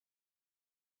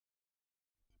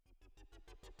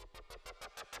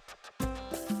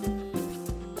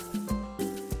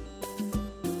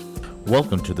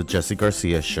Welcome to the Jesse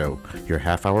Garcia Show, your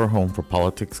half-hour home for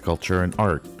politics, culture, and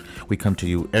art. We come to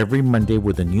you every Monday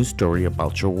with a new story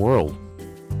about your world.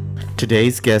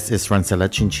 Today's guest is Francella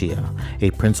Chinchilla,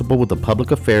 a principal with the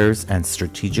public affairs and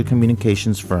strategic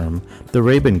communications firm, the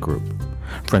Raven Group.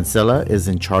 Francella is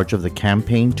in charge of the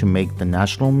campaign to make the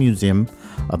National Museum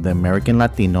of the American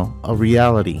Latino a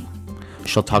reality.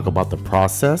 She'll talk about the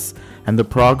process and the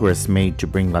progress made to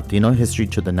bring Latino history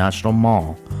to the National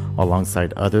Mall,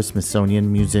 alongside other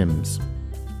Smithsonian museums.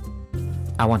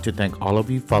 I want to thank all of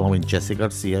you following Jesse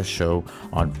Garcia Show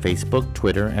on Facebook,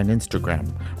 Twitter, and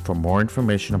Instagram. For more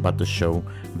information about the show,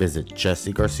 visit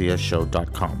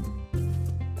jessegarciashow.com.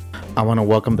 I want to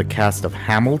welcome the cast of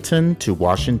Hamilton to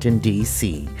Washington,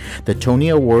 D.C. The Tony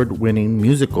Award-winning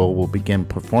musical will begin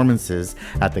performances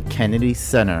at the Kennedy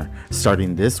Center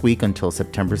starting this week until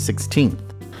September 16th.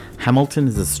 Hamilton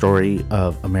is the story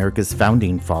of America's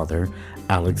founding father,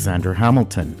 Alexander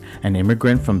Hamilton, an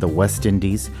immigrant from the West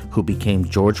Indies who became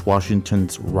George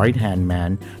Washington's right-hand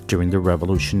man during the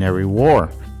Revolutionary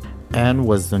War and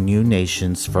was the new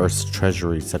nation's first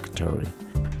Treasury Secretary.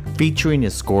 Featuring a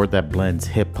score that blends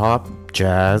hip-hop,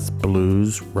 jazz,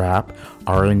 blues, rap,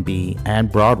 R&B,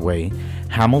 and Broadway,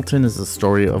 Hamilton is the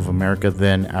story of America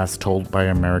then as told by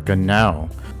America now,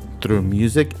 through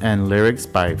music and lyrics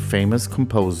by famous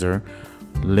composer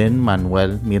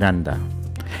Lin-Manuel Miranda.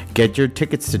 Get your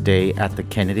tickets today at the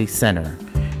Kennedy Center.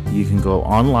 You can go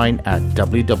online at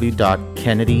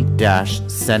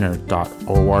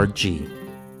www.kennedy-center.org.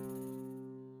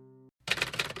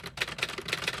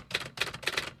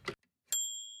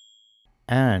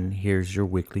 And here's your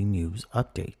weekly news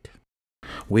update.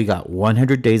 We got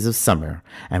 100 days of summer,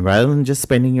 and rather than just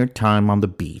spending your time on the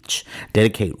beach,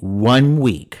 dedicate 1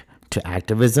 week to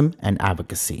activism and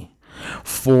advocacy.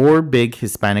 4 big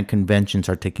Hispanic conventions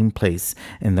are taking place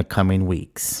in the coming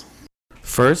weeks.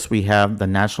 First, we have the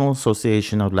National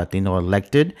Association of Latino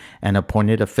Elected and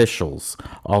Appointed Officials,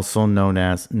 also known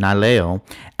as NALEO,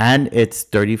 and its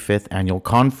 35th annual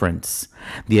conference.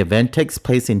 The event takes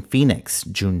place in Phoenix,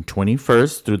 June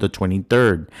 21st through the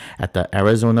 23rd at the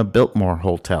Arizona Biltmore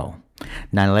Hotel.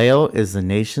 NALEO is the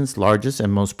nation's largest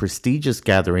and most prestigious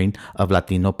gathering of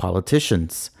Latino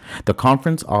politicians. The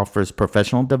conference offers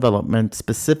professional development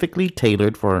specifically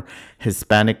tailored for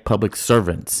Hispanic public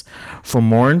servants. For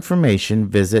more information,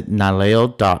 visit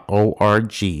naleo.org.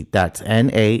 That's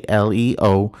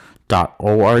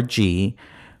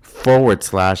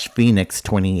NALEO.org/Phoenix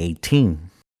 2018.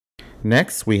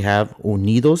 Next, we have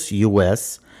Unidos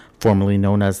US, formerly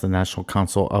known as the National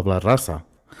Council of La Raza.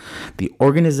 The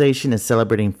organization is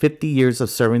celebrating 50 years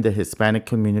of serving the Hispanic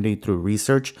community through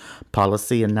research,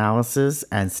 policy analysis,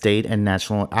 and state and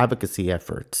national advocacy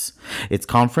efforts. Its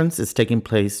conference is taking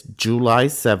place July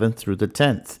 7th through the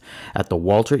 10th at the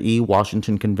Walter E.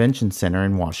 Washington Convention Center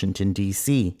in Washington,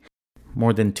 D.C.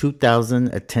 More than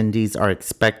 2,000 attendees are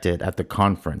expected at the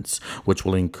conference, which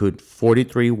will include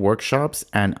 43 workshops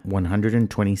and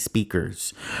 120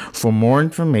 speakers. For more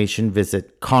information,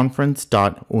 visit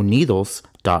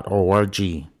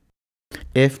conference.unidos.org.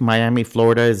 If Miami,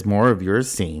 Florida is more of your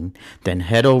scene, then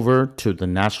head over to the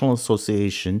National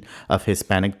Association of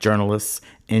Hispanic Journalists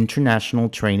International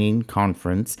Training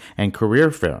Conference and Career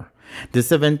Fair.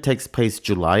 This event takes place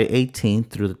July 18th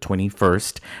through the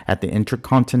 21st at the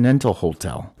Intercontinental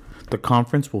Hotel. The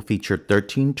conference will feature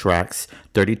 13 tracks,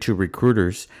 32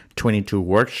 recruiters, 22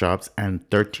 workshops, and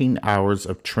 13 hours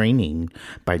of training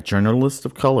by journalists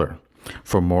of color.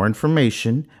 For more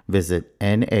information, visit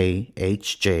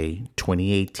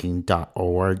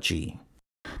nahj2018.org.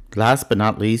 Last but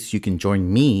not least, you can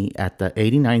join me at the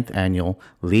 89th Annual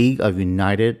League of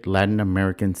United Latin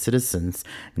American Citizens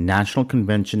National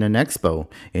Convention and Expo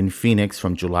in Phoenix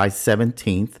from July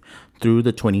 17th through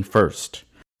the 21st.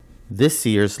 This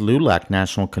year's LULAC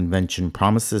National Convention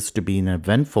promises to be an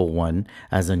eventful one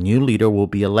as a new leader will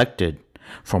be elected.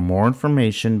 For more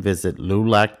information, visit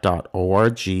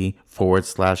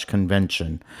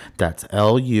lulac.org/convention. That's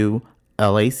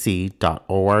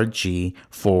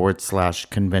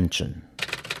LULAC.org/convention.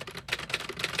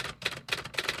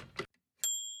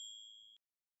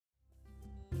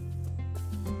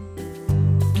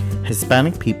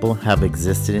 Hispanic people have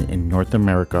existed in North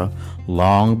America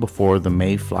long before the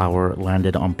Mayflower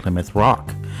landed on Plymouth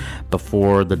Rock,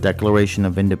 before the Declaration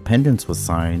of Independence was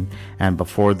signed, and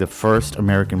before the first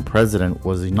American president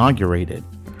was inaugurated.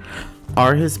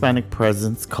 Our Hispanic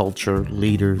presence, culture,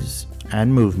 leaders,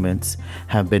 and movements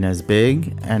have been as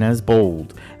big and as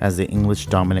bold as the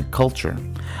English-dominant culture.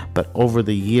 But over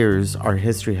the years, our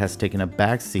history has taken a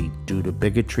backseat due to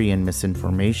bigotry and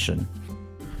misinformation.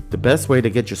 The best way to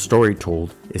get your story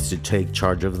told is to take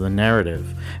charge of the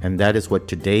narrative, and that is what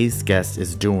today's guest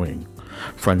is doing.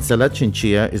 Francella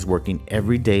Chinchilla is working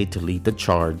every day to lead the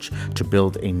charge to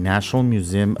build a National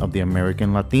Museum of the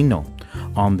American Latino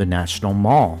on the National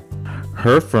Mall.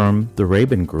 Her firm, the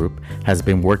Rabin Group, has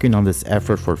been working on this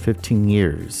effort for 15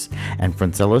 years, and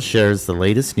Francella shares the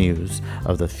latest news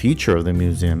of the future of the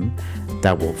museum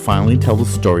that will finally tell the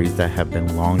stories that have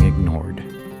been long ignored.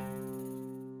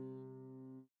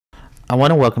 I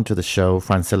want to welcome to the show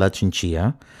Francella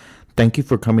Chinchilla. Thank you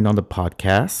for coming on the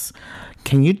podcast.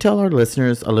 Can you tell our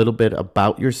listeners a little bit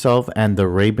about yourself and the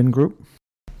Rabin Group?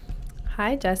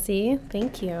 Hi, Jesse.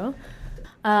 Thank you.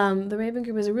 The Rabin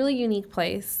Group is a really unique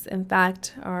place. In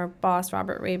fact, our boss,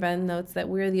 Robert Rabin, notes that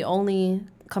we're the only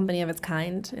company of its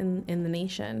kind in the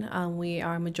nation. We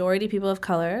are majority people of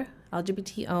color,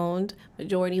 LGBT-owned,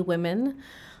 majority women,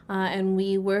 and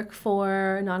we work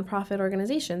for nonprofit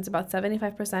organizations. About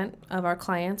 75% of our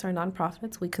clients are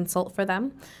nonprofits. We consult for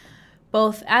them.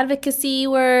 Both advocacy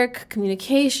work,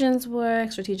 communications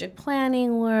work, strategic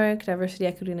planning work, diversity,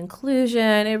 equity, and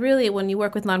inclusion. It really, when you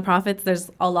work with nonprofits,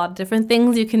 there's a lot of different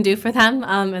things you can do for them.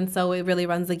 And so it really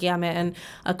runs the gamut. And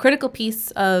a critical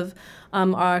piece of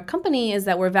our company is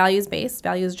that we're values-based,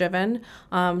 values-driven,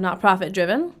 not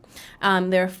profit-driven.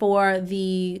 Therefore,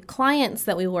 the clients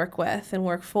that we work with and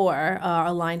work for are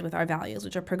aligned with our values,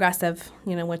 which are progressive,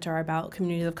 which are about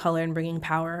communities of color and bringing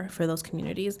power for those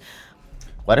communities.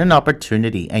 What an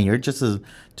opportunity. And you're just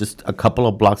a couple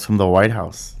of blocks from the White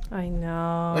House. I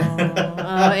know.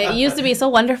 It used to be so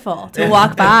wonderful to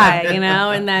walk by,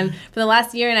 and then for the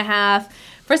last year and a half,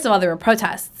 first of all, there were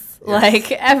protests. Yes.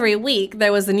 Like every week,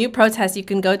 there was a new protest you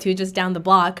can go to just down the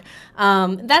block.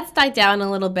 That's died down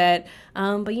a little bit.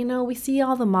 But, we see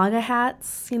all the MAGA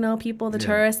hats, people, the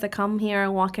tourists that come here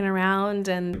walking around,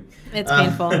 and it's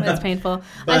painful. It's painful.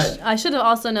 I should have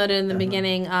also noted in the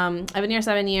beginning, I've been here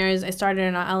 7 years. I started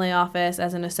in our LA office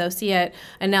as an associate,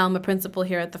 and now I'm a principal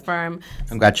here at the firm.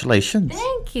 Congratulations.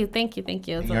 Thank you.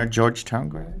 And you're a Georgetown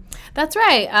grad? That's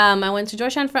right. I went to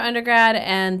Georgetown for undergrad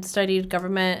and studied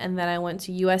government, and then I went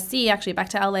to USC, actually back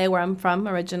to LA, where I'm from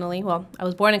originally. Well, I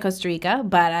was born in Costa Rica,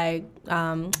 but I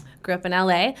grew up in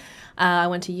LA. I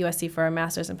went to USC for a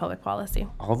master's in public policy.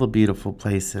 All the beautiful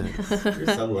places. You're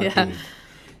so lucky. Yeah.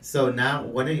 So now,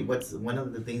 what's one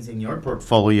of the things in your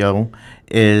portfolio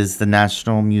is the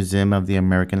National Museum of the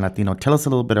American Latino. Tell us a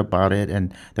little bit about it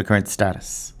and the current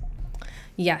status.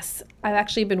 Yes, I've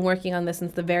actually been working on this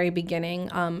since the very beginning,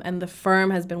 and the firm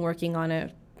has been working on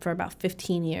it for about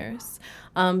 15 years.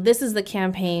 This is the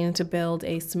campaign to build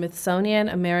a Smithsonian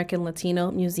American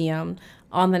Latino Museum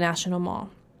on the National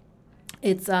Mall.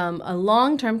 It's a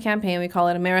long-term campaign. We call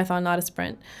it a marathon, not a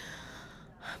sprint.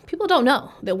 People don't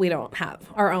know that we don't have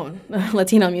our own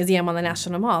Latino museum on the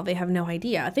National Mall. They have no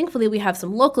idea. Thankfully, we have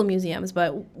some local museums,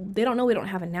 but they don't know we don't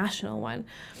have a national one.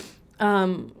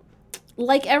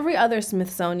 Like every other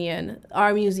Smithsonian,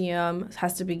 our museum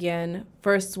has to begin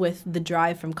first with the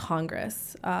drive from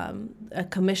Congress. A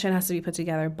commission has to be put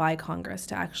together by Congress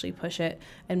to actually push it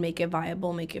and make it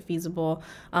viable, make it feasible,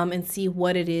 and see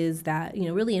what it is that,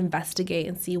 really investigate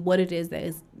and see what it is that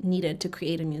is needed to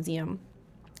create a museum.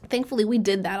 Thankfully, we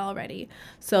did that already.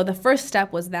 So the first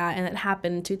step was that, and it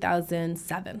happened in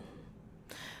 2007.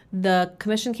 The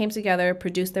commission came together,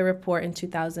 produced their report in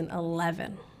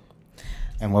 2011.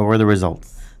 And what were the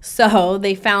results? So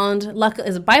they found, luckily,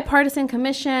 it's a bipartisan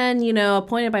commission,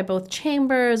 appointed by both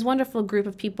chambers, wonderful group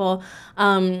of people.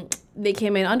 They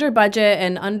came in under budget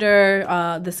and under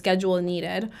the schedule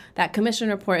needed. That commission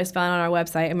report is found on our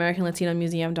website,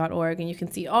 AmericanLatinoMuseum.org, and you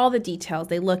can see all the details.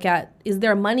 They look at, is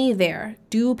there money there?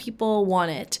 Do people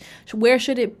want it? Where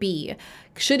should it be?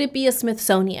 Should it be a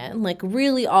Smithsonian? Like,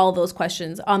 really all those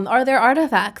questions. Are there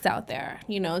artifacts out there?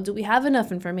 Do we have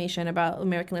enough information about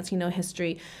American Latino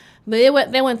history?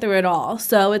 But they went through it all.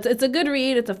 So it's a good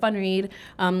read. It's a fun read.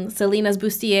 Selena's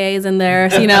bustiers in there.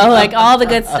 Like all the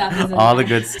good stuff is in all there. The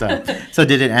good stuff. So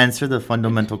did it answer the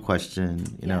fundamental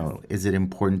question, is it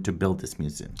important to build this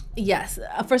museum? Yes.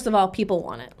 First of all, people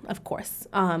want it, of course.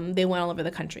 They went all over the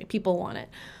country. People want it.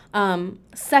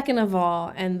 Second of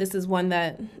all, and this is one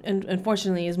that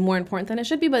unfortunately is more important than it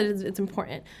should be, but it's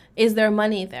important, is there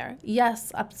money there?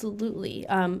 Yes, absolutely.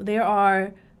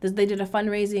 They did a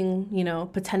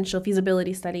fundraising, potential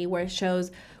feasibility study where it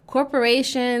shows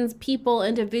corporations, people,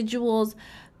 individuals,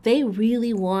 they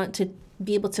really want to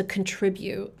be able to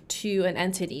contribute to an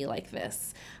entity like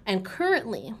this. And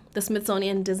currently, the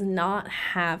Smithsonian does not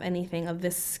have anything of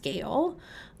this scale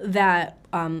that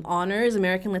honors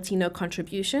American Latino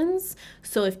contributions.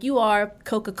 So if you are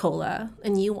Coca-Cola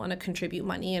and you want to contribute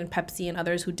money, and Pepsi and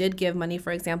others who did give money,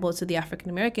 for example, to the African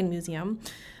American Museum,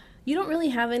 you don't really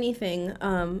have anything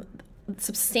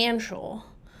substantial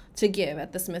to give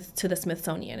at to the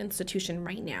Smithsonian Institution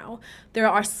right now. There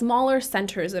are smaller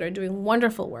centers that are doing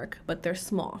wonderful work, but they're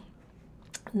small,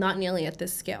 not nearly at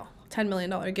this scale. $10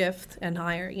 million gift and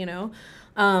higher,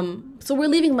 So we're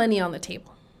leaving money on the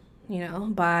table,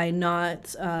 by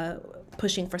not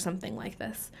pushing for something like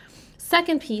this.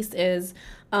 Second piece is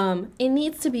it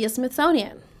needs to be a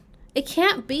Smithsonian. It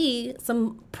can't be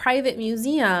some private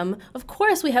museum. Of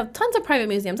course, we have tons of private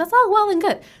museums. That's all well and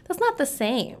good. That's not the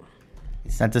same.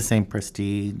 It's not the same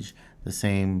prestige, the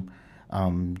same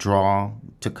draw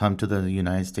to come to the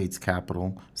United States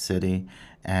capital city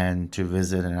and to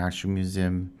visit an actual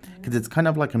museum. Because it's kind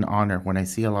of like an honor when I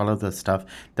see a lot of the stuff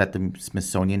that the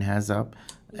Smithsonian has up,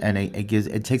 and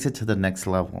it takes it to the next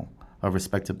level of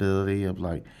respectability of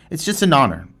it's just an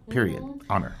honor, period,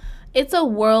 honor. It's a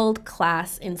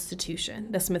world-class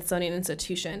institution, the Smithsonian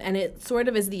Institution, and it sort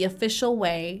of is the official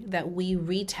way that we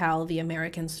retell the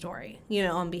American story,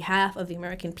 on behalf of the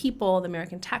American people, the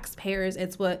American taxpayers.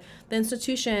 It's what the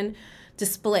institution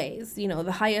displays,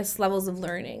 the highest levels of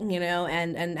learning,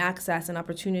 and access and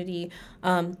opportunity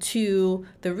to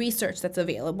the research that's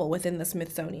available within the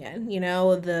Smithsonian,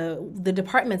 the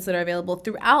departments that are available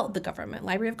throughout the government,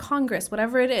 Library of Congress,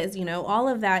 whatever it is, all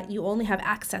of that you only have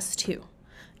access to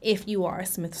if you are a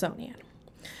Smithsonian.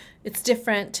 It's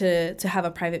different to have a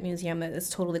private museum that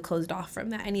is totally closed off from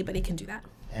that. Anybody can do that.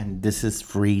 And this is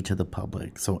free to the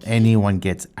public, so anyone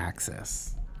gets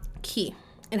access. Key.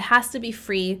 It has to be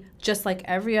free, just like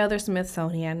every other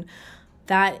Smithsonian.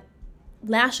 That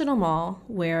National Mall,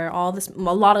 where a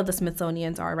lot of the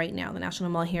Smithsonians are right now, the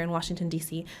National Mall here in Washington,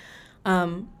 D.C.,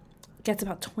 gets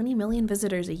about 20 million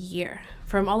visitors a year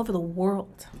from all over the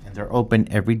world. And they're open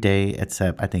every day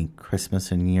except, I think,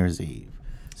 Christmas and New Year's Eve.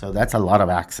 So that's a lot of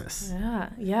access.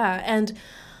 Yeah. And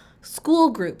school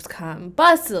groups come,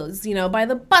 buses, by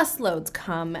the busloads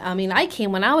come. I mean, I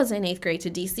came when I was in 8th grade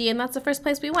to D.C., and that's the first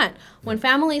place we went. When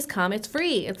families come, it's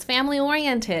free. It's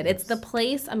family-oriented. It's the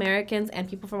place Americans and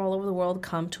people from all over the world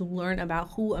come to learn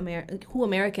about who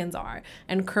Americans are.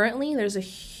 And currently, there's a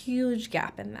huge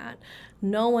gap in that.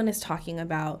 No one is talking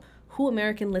about who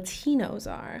American Latinos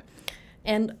are.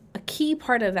 And a key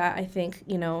part of that, I think,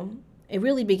 it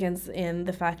really begins in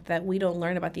the fact that we don't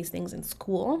learn about these things in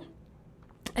school.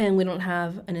 And we don't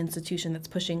have an institution that's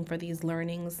pushing for these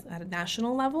learnings at a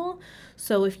national level.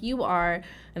 So if you are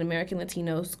an American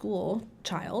Latino school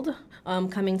child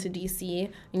coming to D.C.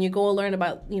 and you go learn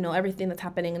about, everything that's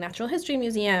happening in Natural History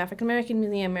Museum, African American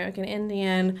Museum, American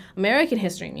Indian, American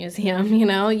History Museum,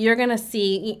 you're going to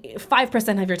see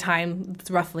 5% of your time,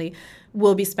 roughly,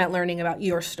 will be spent learning about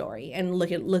your story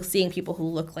and seeing people who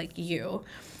look like you.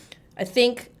 I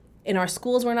think in our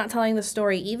schools, we're not telling the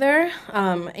story either,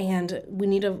 and we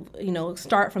need to,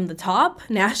 start from the top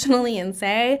nationally and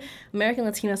say American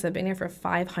Latinos have been here for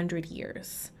 500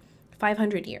 years.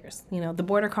 500 years. The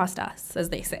border crossed us, as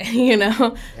they say.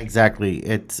 Exactly.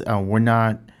 It's we're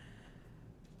not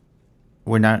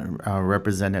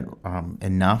represented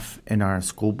enough in our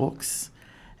school books,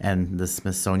 and the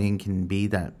Smithsonian can be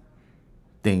that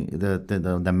thing,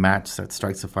 the match that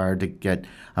strikes the fire to get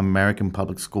American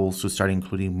public schools to start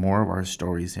including more of our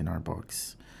stories in our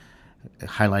books,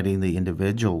 highlighting the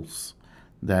individuals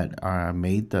that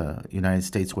made the United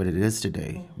States what it is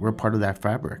today. We're part of that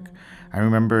fabric. I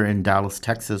remember in Dallas,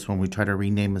 Texas, when we tried to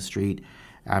rename a street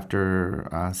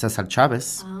after Cesar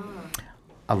Chavez,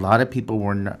 a lot of people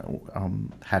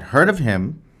had heard of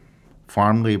him,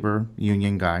 farm labor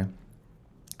union guy,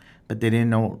 but they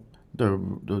didn't know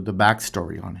the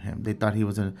backstory on him. They thought he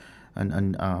was an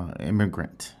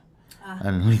immigrant,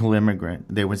 an illegal immigrant.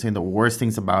 They were saying the worst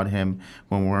things about him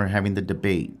when we were having the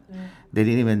debate.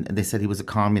 They said he was a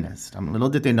communist. Little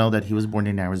did they know that he was born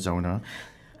in Arizona,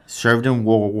 served in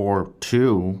World War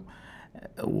II,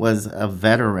 was a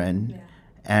veteran,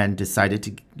 and decided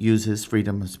to use his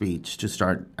freedom of speech to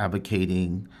start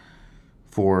advocating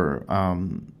for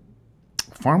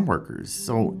farm workers.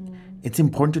 So it's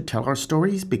important to tell our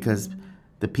stories because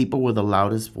the people with the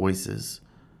loudest voices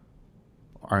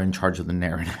are in charge of the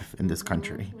narrative in this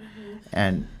country.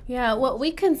 And what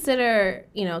we consider,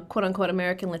 quote unquote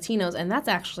American Latinos, and that's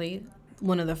actually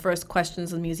one of the first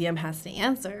questions the museum has to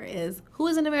answer is, who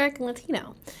is an American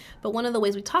Latino? But one of the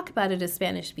ways we talk about it is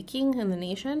Spanish speaking in the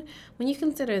nation. When you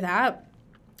consider that,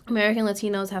 American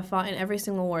Latinos have fought in every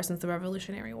single war since the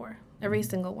Revolutionary War. Every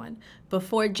single one.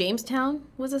 Before Jamestown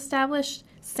was established,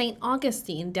 St.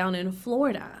 Augustine down in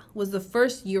Florida was the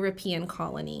first European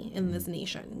colony in this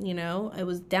nation. You know, it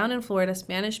was down in Florida,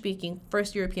 Spanish-speaking,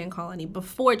 first European colony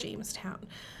before Jamestown.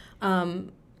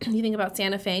 You think about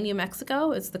Santa Fe, New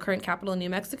Mexico. It's the current capital of New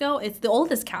Mexico. It's the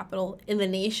oldest capital in the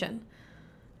nation.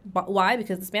 But why?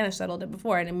 Because the Spanish settled it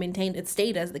before, and it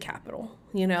stayed as the capital,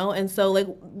 you know? And so, like,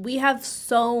 we have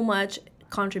so much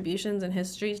contributions and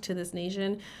history to this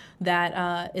nation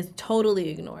that is totally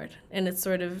ignored. And it's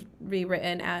sort of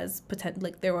rewritten as,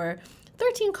 like, there were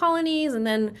 13 colonies, and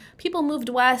then people moved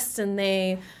west, and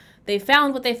they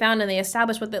found what they found, and they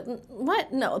established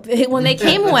when they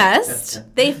came west,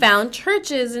 they found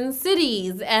churches and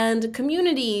cities and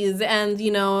communities, and,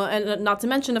 you know, and not to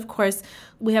mention, of course,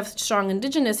 we have strong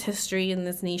indigenous history in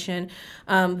this nation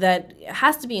that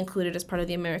has to be included as part of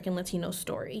the American Latino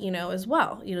story, you know, as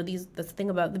well. You know, the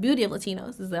thing about the beauty of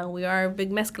Latinos is that we are a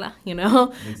big mezcla, you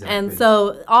know? Exactly. And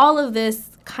so all of this,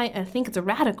 I think it's a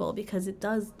radical because it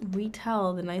does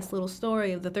retell the nice little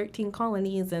story of the 13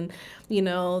 colonies and, you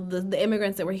know, the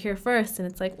immigrants that were here first.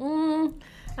 And it's like, actually,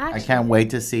 I can't wait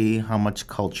to see how much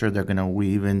culture they're going to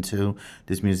weave into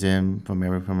this museum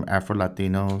from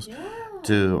Afro-Latinos. Yeah.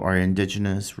 To our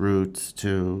indigenous roots,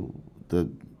 to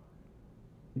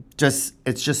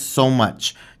it's just so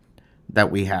much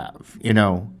that we have, you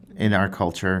know, in our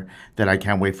culture that I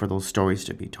can't wait for those stories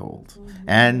to be told. Mm-hmm.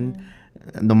 And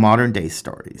the modern day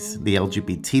stories, the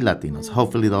LGBT Latinos.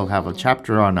 Hopefully they'll have a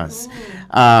chapter on us.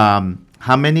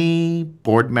 How many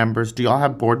board members, do y'all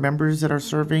have board members that are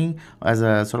serving as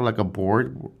a sort of like a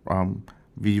board on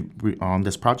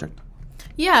this project?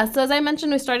 Yeah, so as I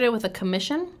mentioned, we started with a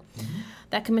commission. Mm-hmm.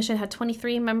 That commission had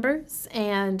 23 members,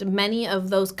 and many of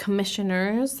those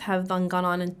commissioners have then gone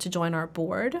on to join our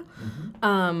board.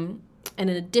 Mm-hmm. And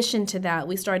in addition to that,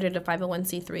 we started a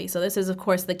 501c3. So this is, of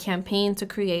course, the campaign to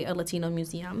create a Latino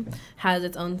museum. Has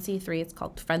its own C3. It's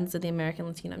called Friends of the American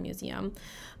Latino Museum.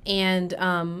 And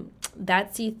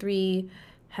that C3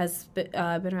 has been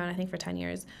around, I think, for 10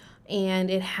 years. And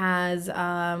it has,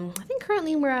 I think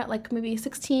currently we're at like maybe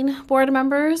 16 board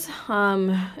members,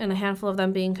 and a handful of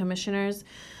them being commissioners.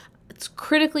 It's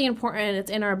critically important. It's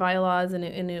in our bylaws, and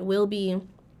it will be,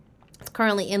 it's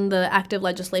currently in the active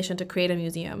legislation to create a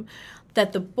museum,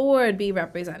 that the board be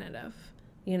representative,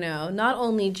 you know, not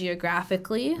only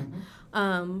geographically,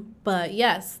 but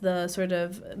yes, the sort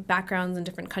of backgrounds in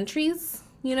different countries,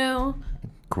 you know.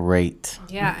 Great.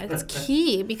 Yeah, it's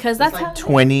key because that's like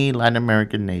 20 Latin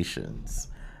American nations.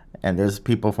 And there's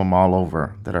people from all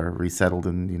over that are resettled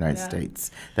in the United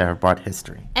States that have brought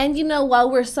history. And, you know,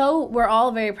 while we're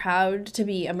all very proud to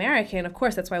be American, of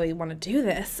course, that's why we want to do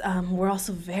this. We're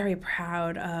also very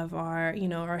proud of our, you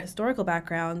know, our historical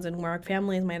backgrounds and where our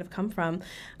families might have come from.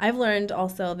 I've learned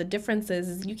also the differences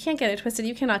is you can't get it twisted.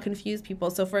 You cannot confuse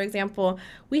people. So, for example,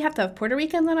 we have to have Puerto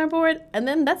Ricans on our board, and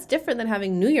then that's different than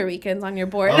having New Yorkers on your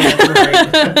board. Oh, that's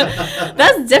right.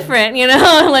 That's different, you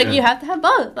know, like you have to have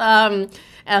both.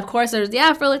 And of course, there's the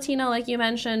Afro-Latino, like you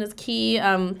mentioned, is key.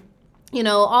 You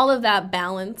know, all of that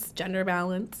balance, gender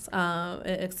balance,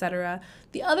 et cetera.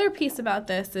 The other piece about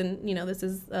this, and, you know, this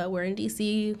is, we're in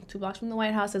D.C., 2 blocks from the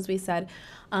White House, as we said,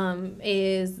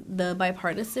 is the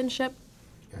bipartisanship.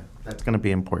 Yeah, that's going to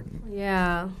be important.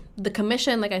 Yeah. The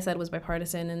commission, like I said, was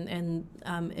bipartisan,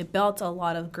 and it built a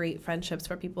lot of great friendships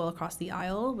for people across the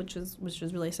aisle, which was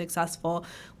really successful.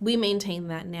 We maintain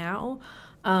that now.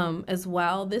 As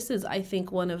well. This is, I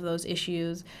think, one of those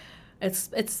issues.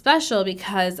 It's special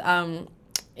because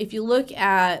if you look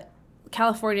at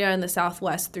California and the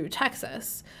Southwest through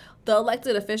Texas, the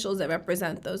elected officials that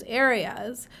represent those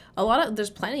areas,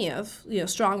 there's plenty of, you know,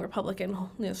 strong Republican,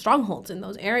 you know, strongholds in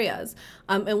those areas,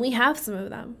 and we have some of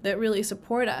them that really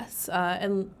support us.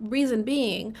 And reason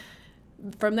being,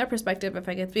 from their perspective, if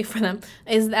I can speak for them,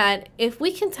 is that if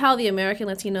we can tell the American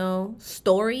Latino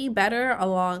story better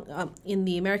along in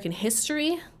the American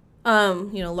history,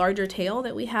 you know, larger tale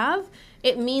that we have,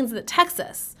 it means that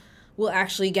Texas will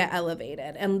actually get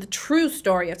elevated, and the true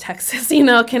story of Texas, you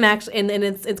know, can actually, and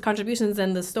its contributions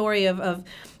and the story of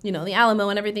you know, the Alamo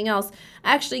and everything else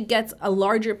actually gets a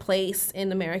larger place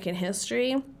in American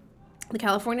history. The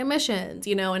California missions,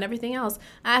 you know, and everything else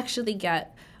actually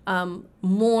get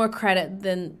more credit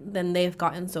than they've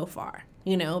gotten so far,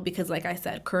 you know, because like I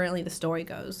said, currently the story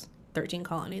goes 13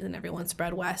 colonies and everyone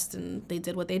spread west and they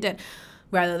did what they did,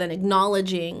 rather than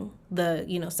acknowledging the,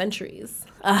 you know, centuries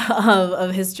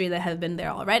of history that have been there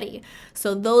already.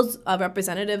 So those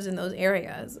representatives in those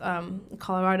areas,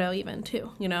 Colorado even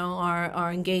too, you know,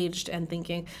 are engaged and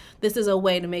thinking this is a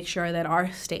way to make sure that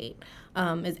our state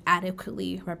is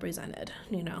adequately represented,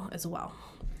 as well.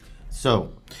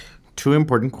 So, two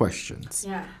important questions.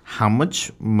 Yeah. How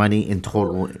much money in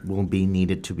total will be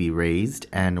needed to be raised,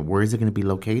 and where is it going to be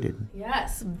located?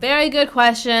 Yes, very good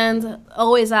questions.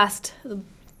 Always asked.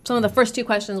 Some of the first two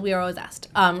questions we are always asked.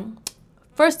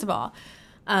 First of all,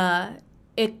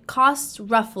 it costs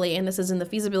roughly, and this is in the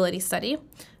feasibility study,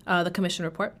 the commission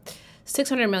report,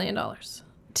 $600 million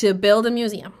to build a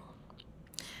museum.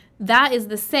 That is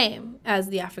the same as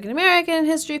the African American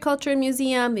History, Culture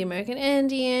Museum, the American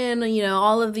Indian,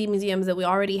 all of the museums that we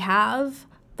already have.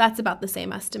 That's about the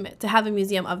same estimate to have a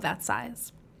museum of that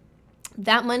size.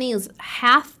 That money is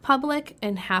half public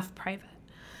and half private,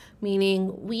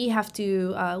 meaning we have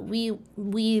to,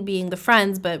 we being the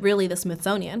Friends, but really the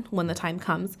Smithsonian, when the time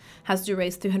comes, has to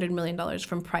raise $300 million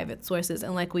from private sources.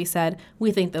 And like we said,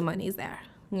 we think the money's there.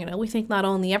 We think not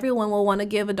only everyone will want to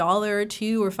give $1 or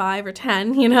 $2 or $5 or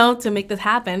 $10, to make this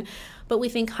happen, but we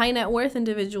think high net worth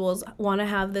individuals want to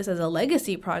have this as a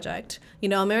legacy project.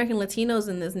 American Latinos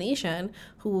in this nation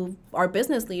who are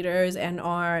business leaders and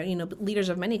are, leaders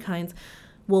of many kinds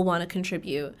will want to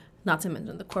contribute, not to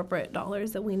mention the corporate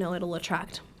dollars that we know it'll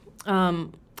attract.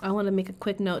 I want to make a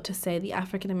quick note to say the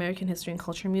African American History and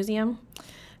Culture Museum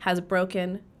has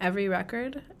broken every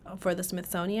record for the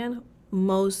Smithsonian,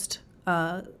 most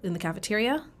in the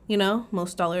cafeteria,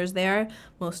 most dollars there,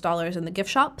 most dollars in the gift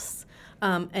shops.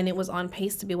 And it was on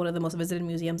pace to be one of the most visited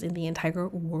museums in the entire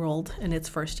world in its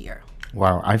first year.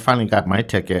 Wow, I finally got my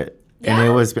ticket. Yeah.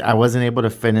 And I wasn't able to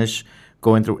finish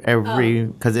going through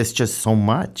because it's just so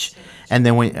much. And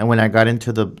then when I got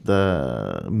into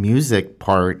the music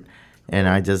part, and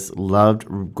I just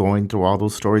loved going through all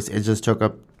those stories, it just took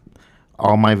up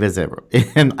all my visit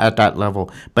at that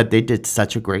level. But they did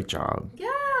such a great job. Yeah.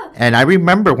 And I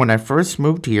remember when I first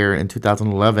moved here in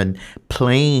 2011,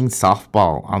 playing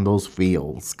softball on those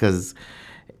fields, because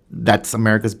that's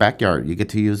America's backyard. You get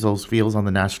to use those fields on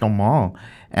the National Mall.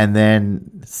 And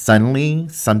then suddenly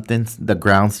the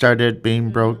ground started being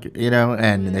broke,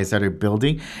 and they started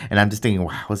building. And I'm just thinking,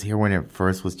 wow, I was here when it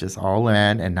first was just all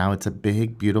land, and now it's a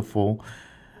big, beautiful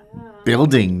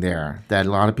building there that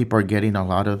a lot of people are getting a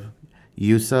lot of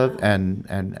use of and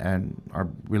are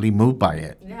really moved by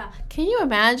it. Yeah. Can you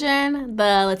imagine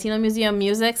the Latino Museum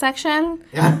music section?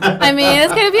 I mean,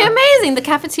 it's going to be amazing. The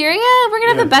cafeteria, we're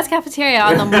going to have the best cafeteria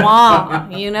on the mall,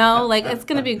 it's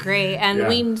going to be great. And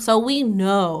we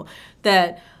know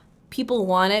that people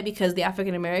want it because the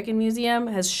African American Museum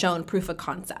has shown proof of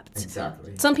concept.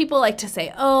 Exactly. Some people like to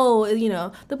say,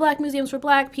 the Black Museum's for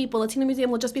Black people, Latino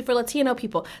Museum will just be for Latino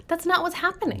people. That's not what's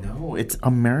happening. No, it's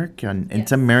American. Yes.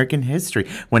 It's American history.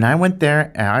 When I went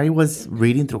there, I was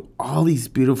reading through all these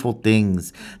beautiful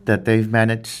things that they've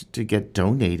managed to get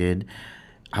donated.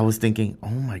 I was thinking, oh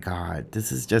my God,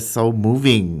 this is just so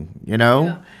moving,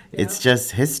 Yeah. It's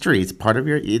just history. It's part of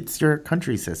your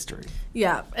country's history.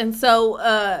 Yeah. And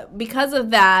so because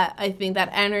of that, I think that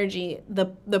energy,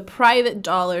 the private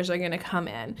dollars are going to come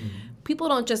in. Mm-hmm. People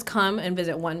don't just come and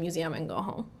visit one museum and go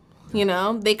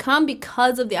home. They come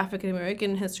because of the African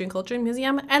American History and Culture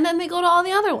Museum, and then they go to all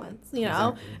the other ones,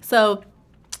 Exactly. So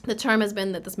the term has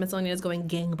been that the Smithsonian is going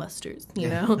gangbusters,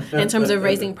 in terms of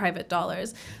raising private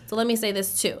dollars. So let me say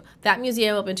this too. That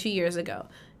museum opened 2 years ago.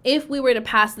 If we were to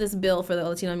pass this bill for the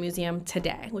Latino Museum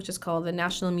today, which is called the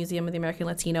National Museum of the American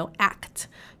Latino Act,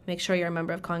 make sure your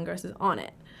member of Congress is on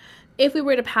it. If we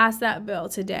were to pass that bill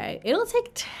today, it'll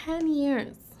take 10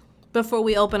 years before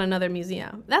we open another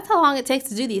museum. That's how long it takes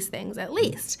to do these things, at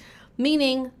least.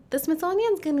 Meaning the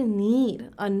Smithsonian's going to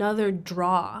need another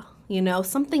draw,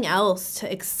 something else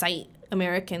to excite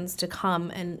Americans to come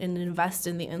and invest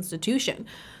in the institution.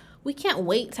 We can't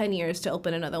wait 10 years to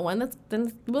open another one. That's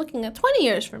then we're looking at 20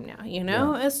 years from now,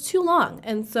 Yeah. It's too long.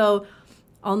 And so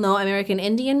I'll know American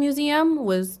Indian Museum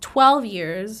was 12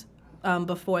 years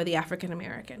before the African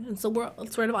American. And so we're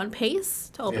sort of on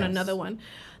pace to open another one.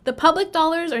 The public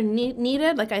dollars are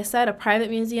needed. Like I said, a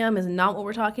private museum is not what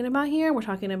we're talking about here. We're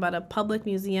talking about a public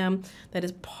museum that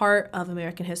is part of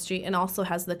American history and also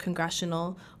has the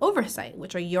congressional oversight,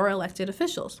 which are your elected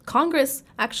officials. Congress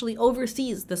actually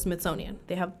oversees the Smithsonian.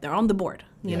 They're on the board,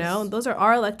 Those are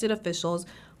our elected officials,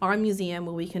 our museum,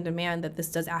 where we can demand that this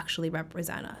does actually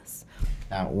represent us.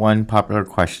 Now, one popular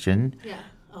question. Yeah.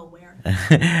 Oh,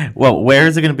 where? Well, where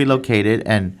is it going to be located?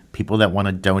 And people that want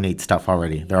to donate stuff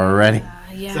already, they're already.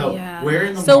 Yeah. Where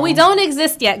in the so mall? We don't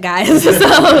exist yet, guys.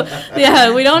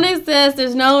 We don't exist.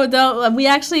 There's we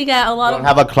actually got a lot of. Don't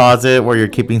have a closet where you're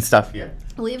keeping stuff yet.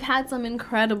 We've had some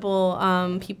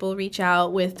incredible people reach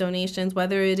out with donations,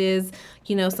 whether it is,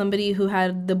 somebody who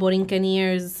had the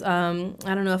Borinqueniers.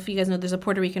 I don't know if you guys know, there's a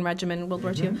Puerto Rican regiment in World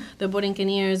War II. The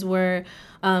Borinqueniers were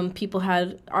people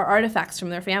had artifacts from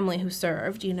their family who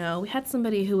served. We had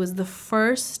somebody who was the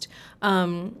first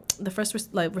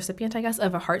recipient, I guess,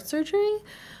 of a heart surgery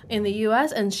in the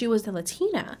U.S., and she was the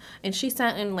Latina, and she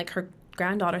sent in her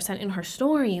granddaughter sent in her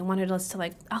story and wanted us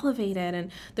to elevate it.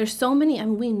 And there's so many,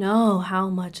 we know how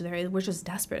much there is. We're just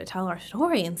desperate to tell our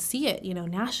story and see it,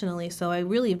 nationally. So I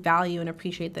really value and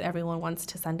appreciate that everyone wants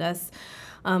to send us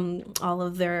all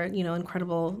of their,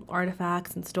 incredible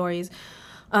artifacts and stories.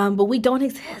 But we don't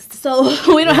exist, so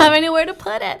we don't have anywhere to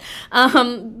put it.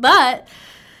 But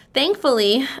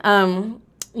thankfully,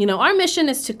 our mission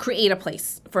is to create a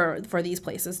place for these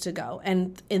places to go.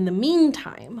 And in the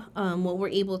meantime, what we're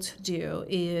able to do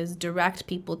is direct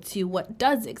people to what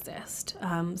does exist.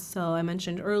 So I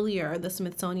mentioned earlier, the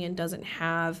Smithsonian doesn't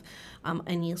have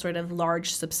any sort of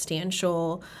large,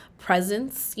 substantial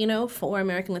presence, for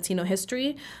American Latino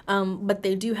history. But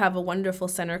they do have a wonderful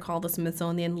center called the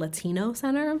Smithsonian Latino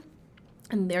Center.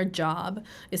 And their job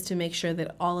is to make sure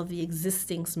that all of the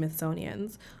existing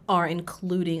Smithsonians are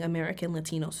including American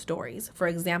Latino stories. For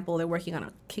example, they're working on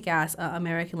a kick-ass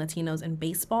American Latinos in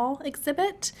Baseball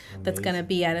exhibit that's going to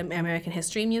be at an American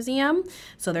History Museum.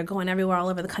 So they're going everywhere all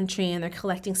over the country, and they're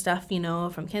collecting stuff,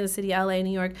 from Kansas City, LA,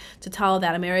 New York, to tell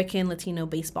that American Latino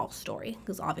baseball story.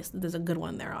 Because obviously there's a good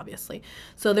one there, obviously.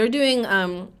 So they're doing...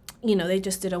 they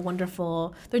just did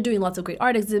they're doing lots of great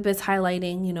art exhibits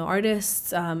highlighting,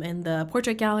 artists in the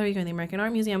Portrait Gallery or in the American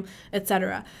Art Museum,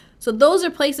 etc. So those are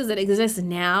places that exist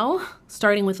now,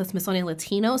 starting with the Smithsonian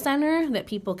Latino Center that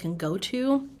people can go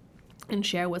to and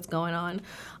share what's going on.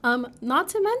 Not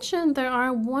to mention, there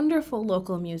are wonderful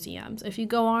local museums. If you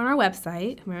go on our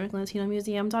website,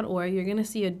 AmericanLatinoMuseum.org, you're going to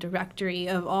see a directory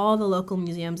of all the local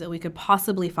museums that we could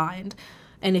possibly find.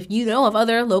 And if you know of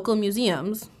other local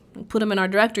museums, put them in our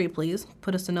directory, please.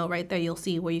 Put us a note right there. You'll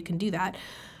see where you can do that.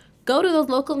 Go to those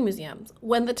local museums.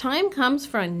 When the time comes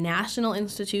for a national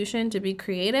institution to be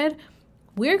created,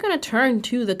 we're going to turn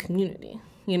to the community,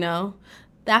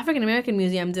 The African American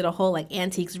Museum did a whole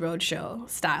Antiques Roadshow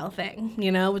style thing,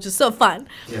 which is so fun.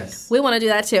 Yes. We want to do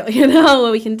that too,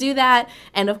 where we can do that.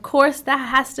 And of course, that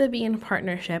has to be in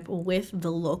partnership with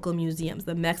the local museums,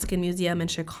 the Mexican Museum in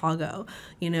Chicago,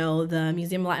 the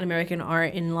Museum of Latin American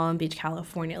Art in Long Beach,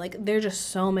 California. There are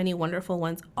just so many wonderful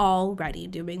ones already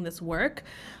doing this work.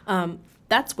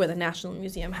 That's where the National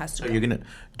Museum has to go. So you're going to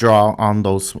draw on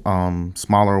those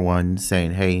smaller ones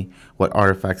saying, hey, what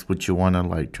artifacts would you want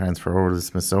to transfer over to the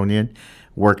Smithsonian?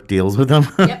 Work deals with them.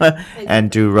 Yep, exactly. And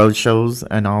do road shows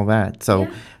and all that. So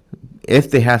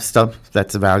if they have stuff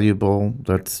that's valuable,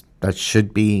 that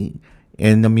should be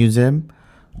in the museum,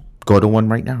 go to one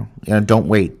right now. Don't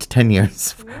wait 10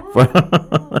 years.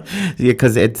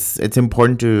 Because it's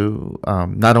important to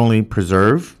not only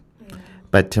preserve,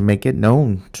 but to make it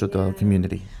known to the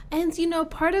community. And,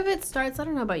 part of it starts, I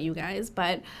don't know about you guys,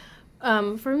 but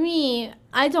for me,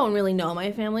 I don't really know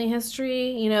my family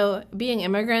history, being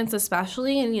immigrants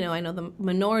especially, and, I know the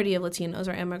minority of Latinos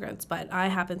are immigrants, but I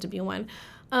happen to be one.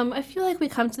 I feel like we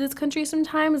come to this country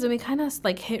sometimes and we kind of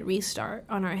hit restart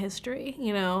on our history,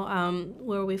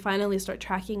 where we finally start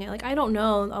tracking it. I don't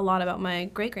know a lot about my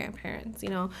great-grandparents,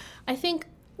 I think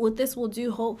what this will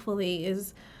do, hopefully,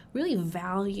 is really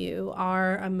value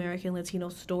our American Latino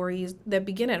stories that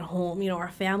begin at home, our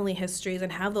family histories,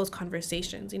 and have those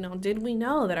conversations. Did we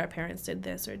know that our parents did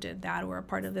this or did that, or a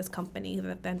part of this company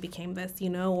that then became this,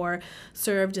 or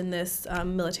served in this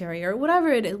military or whatever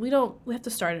it is. We have to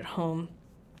start at home.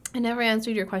 I never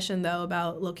answered your question, though,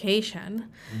 about location.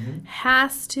 Mm-hmm.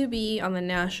 Has to be on the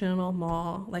National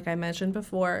Mall. Like I mentioned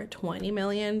before, 20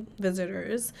 million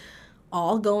visitors,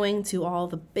 all going to all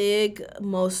the big,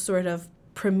 most sort of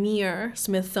premier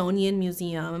Smithsonian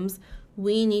museums.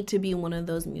 We need to be one of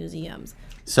those museums.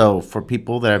 So for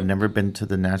people that have never been to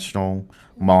the National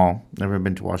Mall, never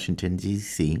been to Washington,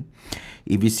 D.C.,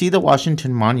 if you see the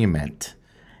Washington Monument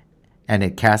and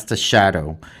it casts a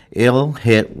shadow, it'll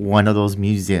hit one of those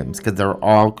museums because they're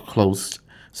all close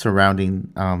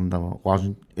surrounding the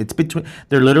Washington.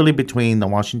 They're literally between the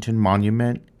Washington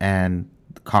Monument and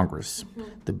Congress,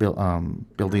 the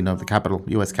building of the Capitol,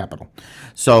 U.S. Capitol.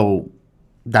 So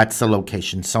that's the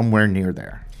location, somewhere near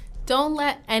there. Don't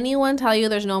let anyone tell you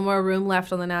there's no more room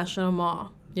left on the National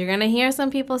Mall. You're going to hear some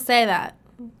people say that.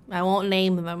 I won't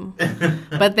name them,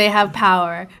 but they have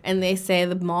power, and they say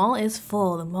the mall is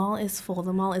full. The mall is full.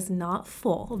 The mall is not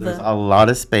full. There's a lot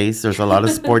of space. There's a lot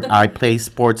of sport. I play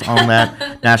sports on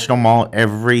that National Mall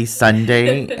every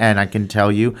Sunday, and I can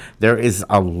tell you there is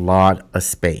a lot of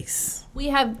space. We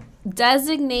have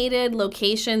designated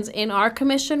locations in our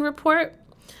commission report.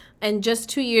 And just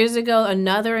 2 years ago,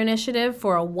 another initiative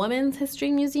for a women's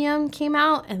history museum came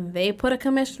out, and they put a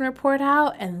commission report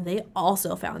out, and they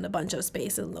also found a bunch of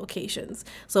space and locations.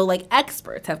 So, like,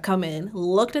 experts have come in,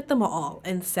 looked at them all,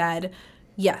 and said,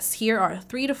 yes, here are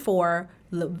 3 to 4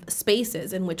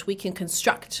 spaces in which we can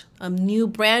construct a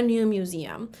brand new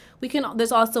museum.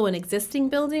 There's also an existing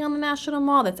building on the National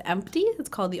Mall that's empty. It's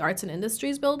called the Arts and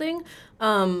Industries Building.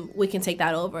 We can take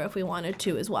that over if we wanted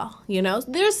to as well.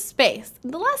 There's space.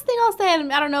 The last thing I'll say,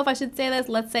 and I don't know if I should say this,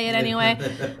 let's say it anyway.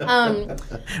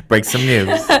 Break some news.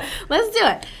 Let's do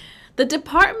it. The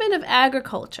Department of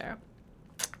Agriculture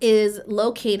is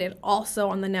located also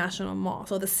on the National Mall.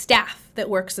 So the staff that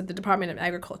works at the Department of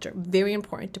Agriculture, very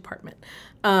important department.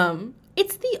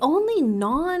 It's the only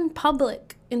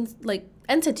non-public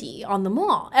entity on the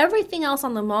mall. Everything else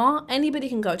on the mall, anybody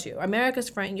can go to. America's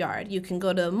Front Yard. You can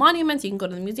go to the monuments. You can go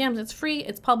to the museums. It's free.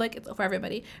 It's public. It's for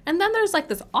everybody. And then there's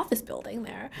this office building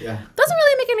there. Yeah. Doesn't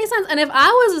really make any sense. And if I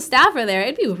was a staffer there,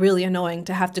 it'd be really annoying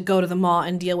to have to go to the mall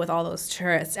and deal with all those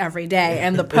tourists every day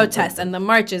and the protests and the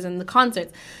marches and the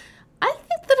concerts. I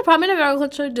think the Department of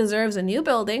Agriculture deserves a new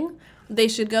building. They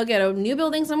should go get a new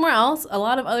building somewhere else. A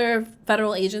lot of other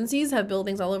federal agencies have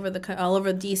buildings all over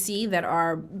DC that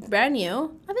are brand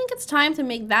new. I think it's time to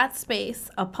make that space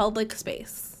a public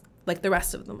space, like the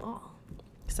rest of them all.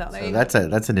 So that's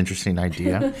an interesting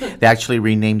idea. They actually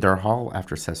renamed their hall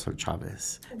after Cesar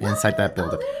Chavez inside that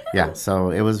building. Oh, yeah, so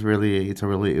it was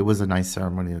a nice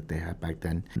ceremony that they had back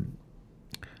then.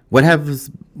 What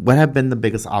have been the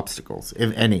biggest obstacles,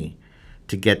 if any,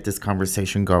 to get this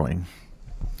conversation going?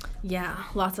 Yeah,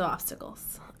 lots of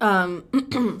obstacles.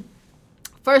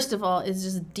 First of all, is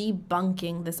just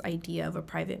debunking this idea of a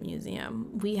private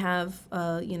museum. We have,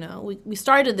 we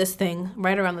started this thing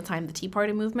right around the time the Tea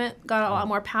Party movement got a lot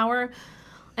more power.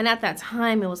 And at that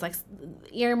time, it was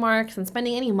earmarks and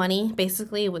spending any money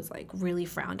basically was really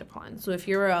frowned upon. So if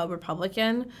you're a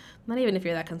Republican, not even if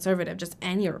you're that conservative, just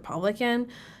any Republican,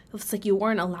 it's you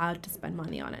weren't allowed to spend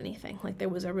money on anything. There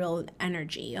was a real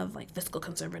energy of fiscal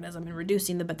conservatism and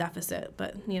reducing the deficit.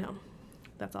 But,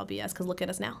 that's all BS because look at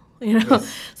us now,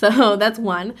 Yes. So that's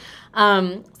one.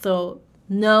 So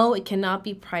no, it cannot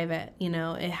be private.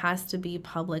 It has to be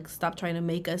public. Stop trying to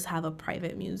make us have a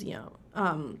private museum.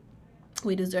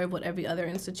 We deserve what every other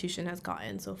institution has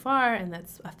gotten so far, and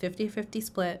that's a 50-50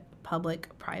 split,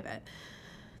 public-private.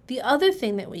 The other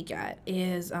thing that we get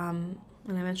is, and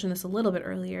I mentioned this a little bit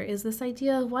earlier, is this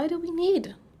idea of why do we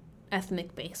need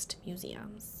ethnic-based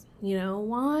museums?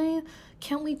 Why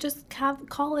can't we just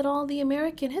call it all the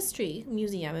American History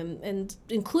Museum and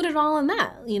include it all in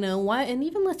that? Why? And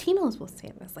even Latinos will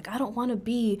say this, I don't want to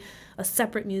be a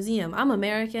separate museum. I'm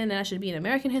American and I should be an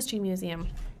American History Museum.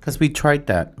 Because we tried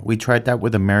that. We tried that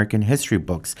with American history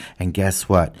books. And guess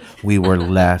what? We were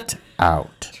left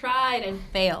out. Tried and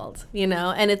failed,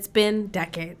 and it's been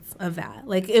decades of that.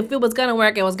 If it was going to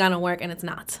work, it was going to work, and it's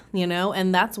not,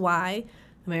 and that's why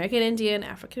American Indian,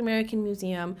 African American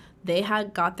Museum, they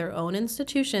had got their own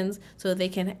institutions so they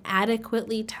can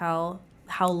adequately tell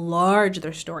how large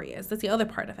their story is. That's the other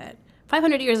part of it.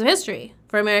 500 years of history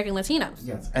for American Latinos.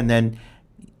 Yes. And then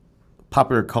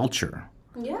popular culture.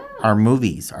 Yeah. Our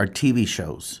movies, our TV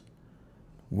shows.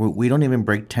 We don't even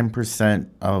break 10%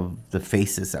 of the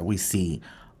faces that we see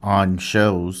on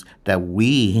shows that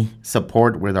we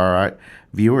support with our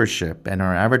viewership and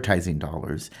our advertising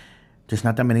dollars. There's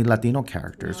not that many Latino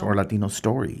characters or Latino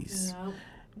stories. No.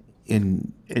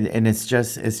 And it's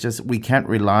just we can't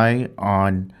rely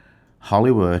on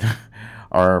Hollywood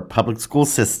or public school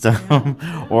system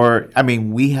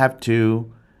we have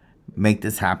to make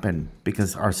this happen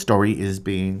because our story is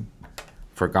being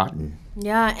forgotten.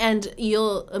 Yeah, and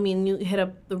you hit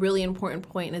a really important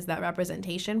point is that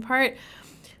representation part.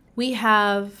 We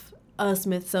have a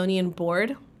Smithsonian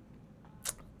board.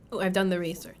 I've done the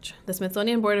research. The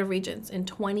Smithsonian Board of Regents in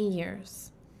 20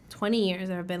 years,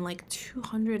 there have been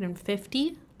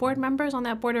 250 board members on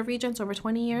that Board of Regents over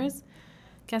 20 years.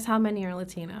 Guess how many are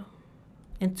Latino?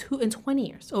 In 20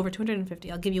 years, over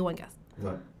 250. I'll give you one guess.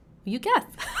 What? You guess.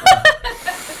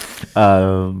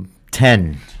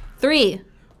 10. 3.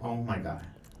 Oh my God.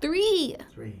 3.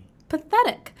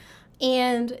 Pathetic.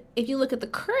 And if you look at the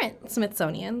current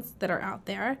Smithsonians that are out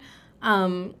there,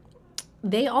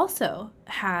 they also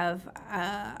have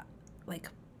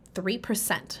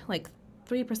 3%,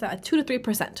 3%, 2 to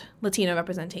 3% Latino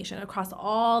representation across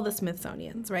all the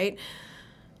Smithsonians, right?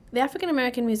 The African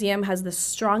American Museum has the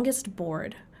strongest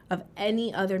board of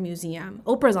any other museum.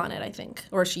 Oprah's on it, I think,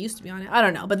 or she used to be on it. I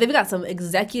don't know, but they've got some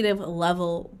executive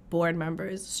level board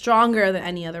members, stronger than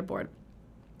any other board.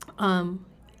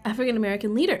 African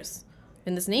American leaders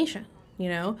in this nation,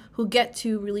 who get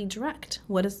to really direct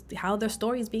how their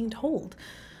story is being told.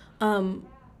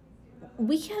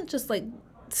 We can't just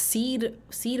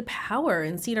cede power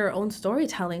and cede our own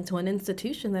storytelling to an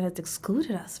institution that has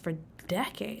excluded us for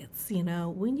decades.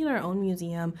 We need our own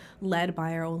museum led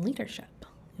by our own leadership.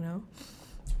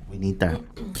 We need that.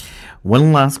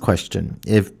 One last question.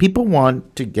 If people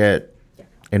want to get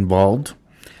involved,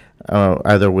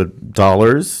 either with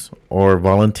dollars or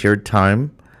volunteered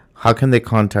time, how can they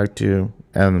contact you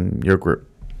and your group?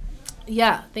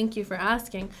 Yeah, thank you for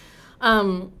asking.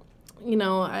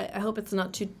 I hope it's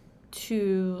not too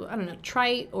I don't know,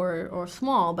 trite or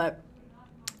small, but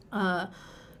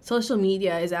social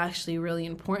media is actually really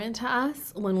important to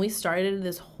us. When we started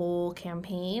this whole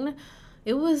campaign,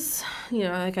 it was,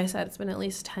 like I said, it's been at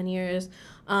least 10 years.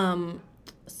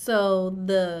 So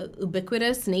the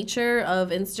ubiquitous nature of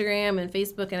Instagram and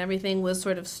Facebook and everything was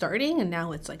sort of starting, and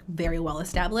now it's very well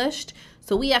established.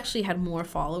 So we actually had more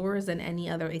followers than any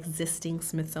other existing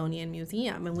Smithsonian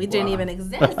museum, and we didn't even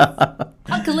exist.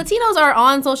 Because Latinos are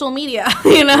on social media,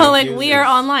 we are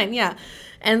online, yeah.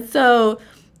 And so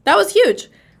that was huge.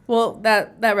 Well,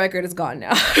 that record is gone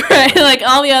now, right?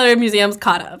 All the other museums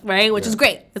caught up, right? Which is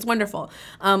great. It's wonderful.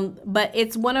 But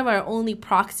it's one of our only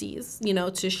proxies,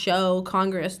 to show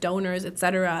Congress, donors,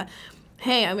 etc.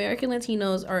 Hey, American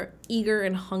Latinos are eager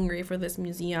and hungry for this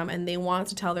museum, and they want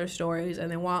to tell their stories, and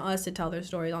they want us to tell their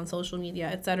stories on social media,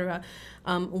 etc.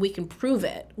 We can prove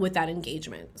it with that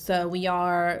engagement. So we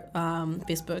are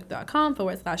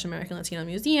facebook.com/American Latino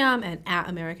Museum and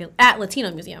at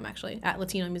Latino Museum, actually, at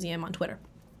Latino Museum on Twitter.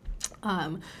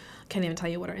 Can't even tell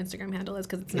you what our Instagram handle is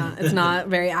because it's not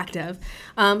very active.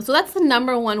 So that's the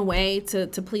number one way to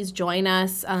please join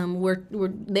us. We're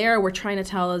trying to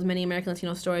tell as many American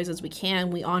Latino stories as we can.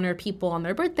 We honor people on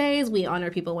their birthdays. We honor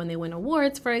people when they win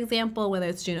awards, for example, whether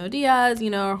it's Juno Diaz,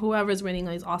 or whoever's winning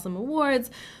these awesome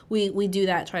awards. We do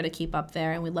that, try to keep up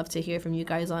there, and we'd love to hear from you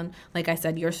guys on, like I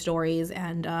said, your stories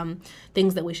and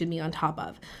things that we should be on top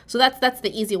of. So that's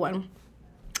the easy one.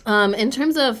 In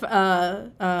terms of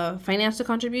financial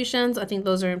contributions, I think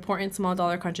those are important, small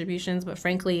dollar contributions. But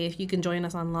frankly, if you can join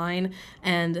us online,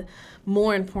 and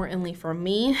more importantly for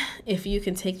me, if you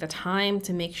can take the time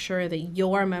to make sure that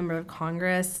your member of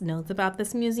Congress knows about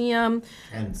this museum.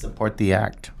 And support the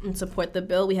act. And support the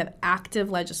bill. We have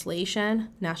active legislation,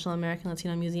 National American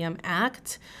Latino Museum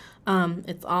Act.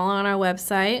 It's all on our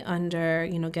website under,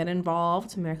 get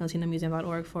involved,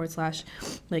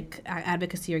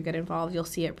 AmericanLatinoMuseum.org/advocacy or get involved. You'll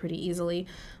see it pretty easily.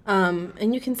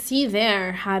 And you can see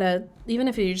there how to, even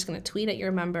if you're just going to tweet at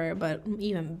your member, but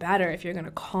even better if you're going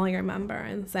to call your member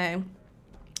and say,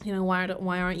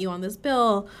 why aren't you on this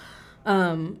bill?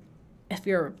 If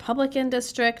you're a Republican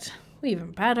district,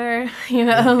 even better,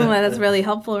 that's really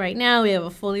helpful right now. We have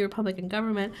a fully Republican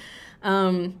government.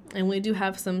 And we do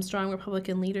have some strong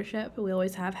Republican leadership. We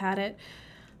always have had it.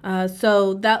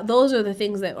 So those are the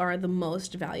things that are the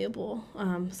most valuable,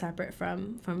 separate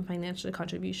from financial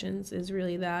contributions, is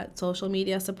really that social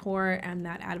media support and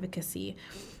that advocacy.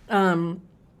 And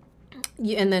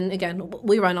then again,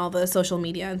 we run all the social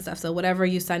media and stuff. So whatever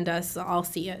you send us, I'll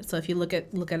see it. So if you look at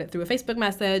it through a Facebook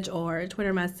message or a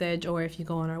Twitter message, or if you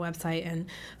go on our website and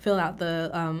fill out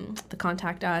the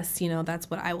contact us,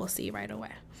 that's what I will see right away.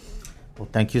 Well,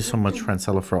 thank you so much,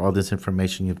 Francella, for all this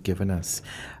information you've given us.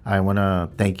 I want to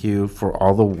thank you for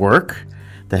all the work,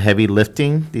 the heavy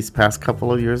lifting these past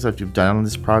couple of years that you've done on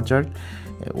this project.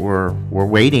 We're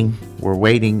waiting,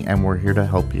 and we're here to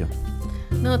help you.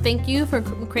 No, thank you for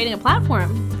creating a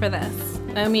platform for this.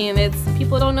 I mean, it's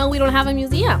people don't know we don't have a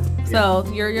museum, so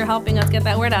you're helping us get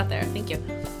that word out there. Thank you.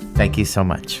 Thank you so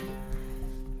much.